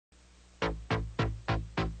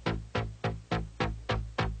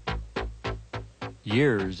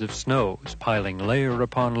Years of snows piling layer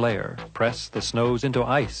upon layer press the snows into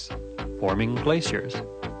ice, forming glaciers.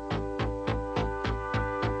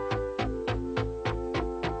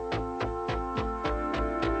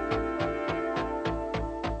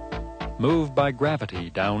 Moved by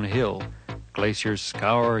gravity downhill, glaciers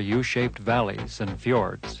scour U-shaped valleys and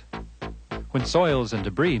fjords. When soils and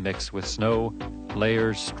debris mix with snow,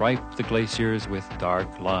 layers stripe the glaciers with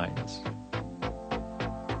dark lines.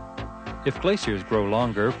 If glaciers grow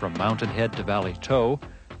longer from mountain head to valley toe,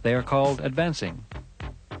 they are called advancing.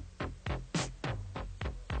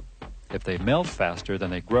 If they melt faster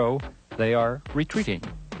than they grow, they are retreating.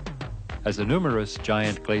 As the numerous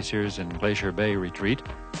giant glaciers in Glacier Bay retreat,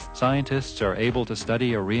 scientists are able to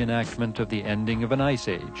study a reenactment of the ending of an ice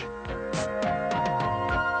age.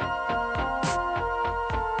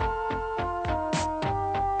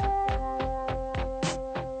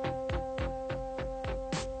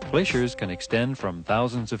 Glaciers can extend from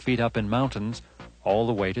thousands of feet up in mountains all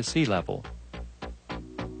the way to sea level.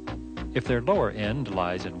 If their lower end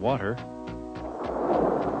lies in water,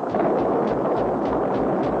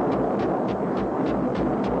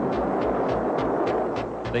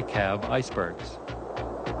 they calve icebergs.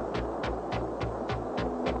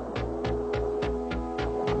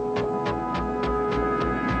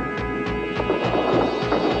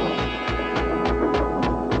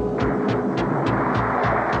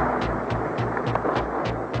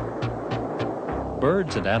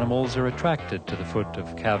 Birds and animals are attracted to the foot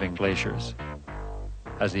of calving glaciers.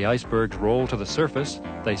 As the icebergs roll to the surface,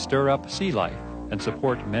 they stir up sea life and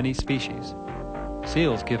support many species.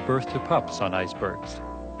 Seals give birth to pups on icebergs.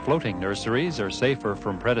 Floating nurseries are safer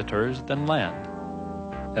from predators than land.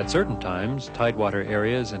 At certain times, tidewater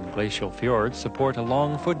areas and glacial fjords support a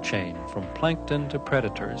long food chain from plankton to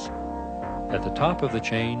predators. At the top of the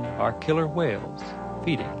chain are killer whales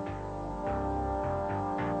feeding.